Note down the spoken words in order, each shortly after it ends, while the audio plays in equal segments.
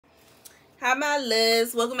Hi, my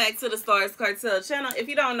Liz. Welcome back to the Starscartel channel. If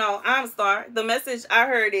you don't know, I'm Star. The message I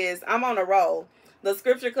heard is, I'm on a roll. The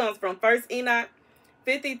scripture comes from 1 Enoch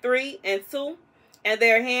 53:2. And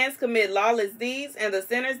their hands commit lawless deeds, and the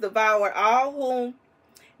sinners devour all whom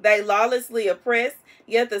they lawlessly oppress.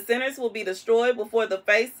 Yet the sinners will be destroyed before the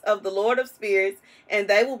face of the Lord of spirits, and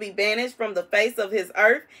they will be banished from the face of his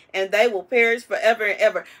earth, and they will perish forever and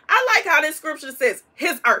ever. I like how this scripture says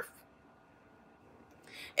his earth.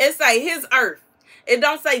 It say his earth. It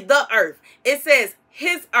don't say the earth. It says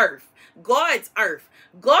his earth. God's earth.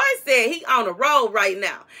 God said he on a roll right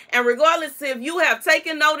now. And regardless if you have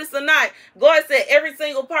taken notice or not, God said every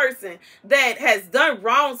single person that has done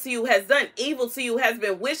wrong to you, has done evil to you, has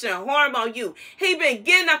been wishing harm on you. He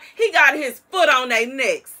got his foot on their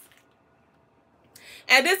necks.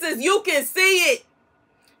 And this is, you can see it.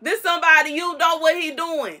 This somebody, you know what he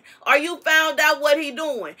doing. Or you found out what he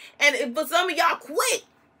doing. And for some of y'all, quick.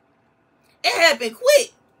 It happened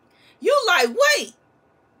quick. You like, wait.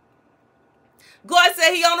 God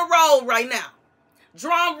said he on a roll right now.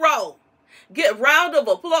 Drum roll. Get round of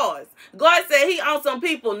applause. God said he on some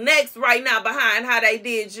people next right now behind how they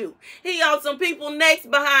did you. He on some people next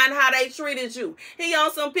behind how they treated you. He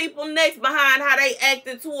on some people next behind how they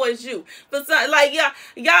acted towards you. For some, like y'all,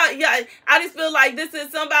 I just feel like this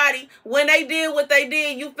is somebody, when they did what they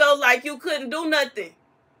did, you felt like you couldn't do nothing.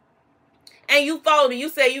 And you folded. You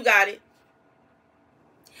said you got it.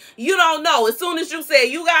 You don't know. As soon as you said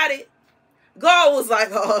you got it, God was like,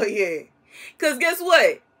 oh yeah. Because guess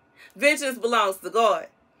what? Vengeance belongs to God.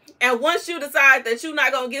 And once you decide that you're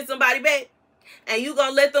not going to get somebody back, and you're going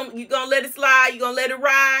to let it slide, you're going to let it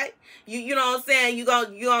ride, you know what I'm saying? You're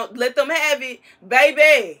going to let them have it,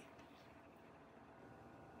 baby.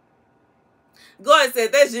 God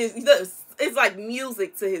said that's just, it's like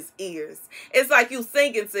music to his ears. It's like you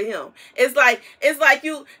singing to him. It's like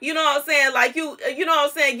you know what I'm saying? Like you know what I'm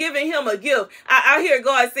saying? Giving him a gift. I hear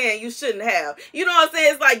God saying you shouldn't have. You know what I'm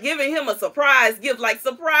saying? It's like giving him a surprise gift. Like,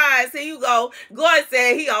 surprise, here you go. God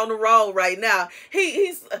said he on the roll right now.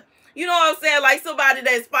 He's... You know what I'm saying? Like somebody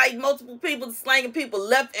that's fighting multiple people, slanging people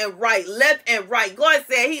left and right, left and right. God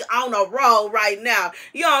said he on a roll right now.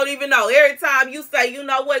 You don't even know. Every time you say, you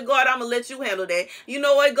know what, God, I'm going to let you handle that. You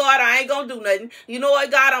know what, God, I ain't going to do nothing. You know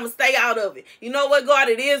what, God, I'm going to stay out of it. You know what, God,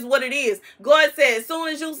 it is what it is. God said, as soon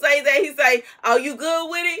as you say that, he say, are you good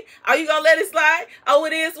with it? Are you going to let it slide? Oh,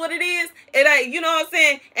 it is what it is. It ain't, you know what I'm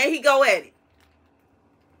saying? And he go at it.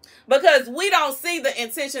 Because we don't see the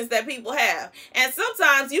intentions that people have. And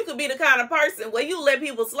sometimes you could be the kind of person where you let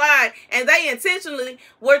people slide and they intentionally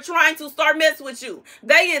were trying to start mess with you.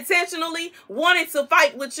 They intentionally wanted to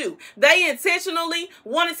fight with you. They intentionally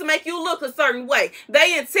wanted to make you look a certain way.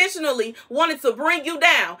 They intentionally wanted to bring you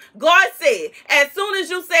down. God said, as soon as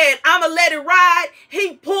you said, I'm going to let it ride,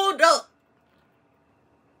 he pulled up.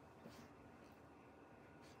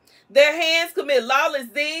 Their hands commit lawless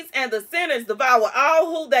deeds, and the sinners devour all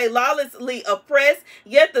who they lawlessly oppress.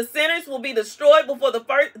 Yet the sinners will be destroyed before the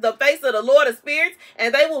face of the Lord of spirits,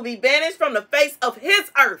 and they will be banished from the face of his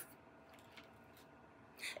earth.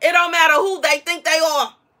 It don't matter who they think they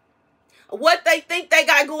are, what they think they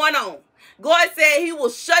got going on. God said he will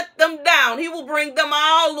shut them down. He will bring them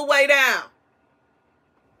all the way down.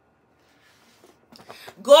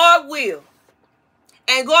 God will.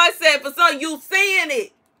 And God said, for some of you seeing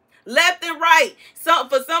it, left and right.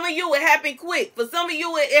 For some of you, it happened quick. For some of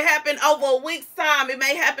you, it happened over a week's time. It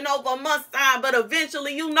may happen over a month's time. But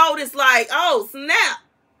eventually, you notice like, oh, snap.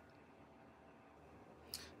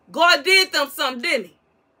 God did them something, didn't he?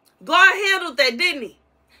 God handled that, didn't he?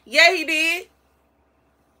 Yeah, he did.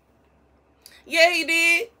 Yeah, he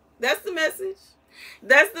did. That's the message.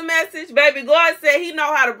 That's the message, baby. God said he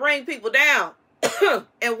know how to bring people down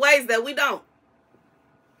in ways that we don't.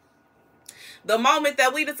 The moment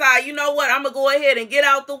that we decide, you know what, I'm going to go ahead and get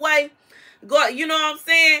out the way. God, you know what I'm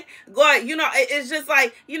saying? God, you know, it's just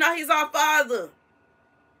like, you know, he's our father.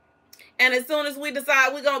 And as soon as we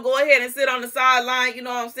decide we're going to go ahead and sit on the sideline, you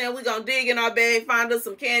know what I'm saying? We're going to dig in our bag, find us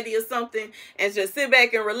some candy or something, and just sit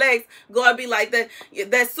back and relax. God be like,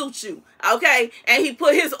 that suits you, okay? And he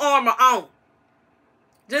put his armor on.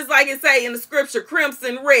 Just like it say in the scripture,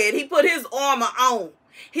 crimson red. He put his armor on.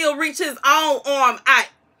 He'll reach his own arm out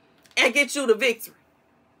and get you the victory.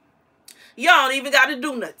 Y'all don't even got to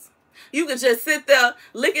do nothing. You can just sit there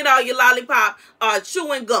licking all your lollipop or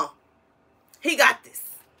chewing gum. He got this.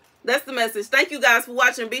 That's the message. Thank you guys for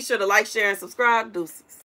watching. Be sure to like, share, and subscribe. Deuces.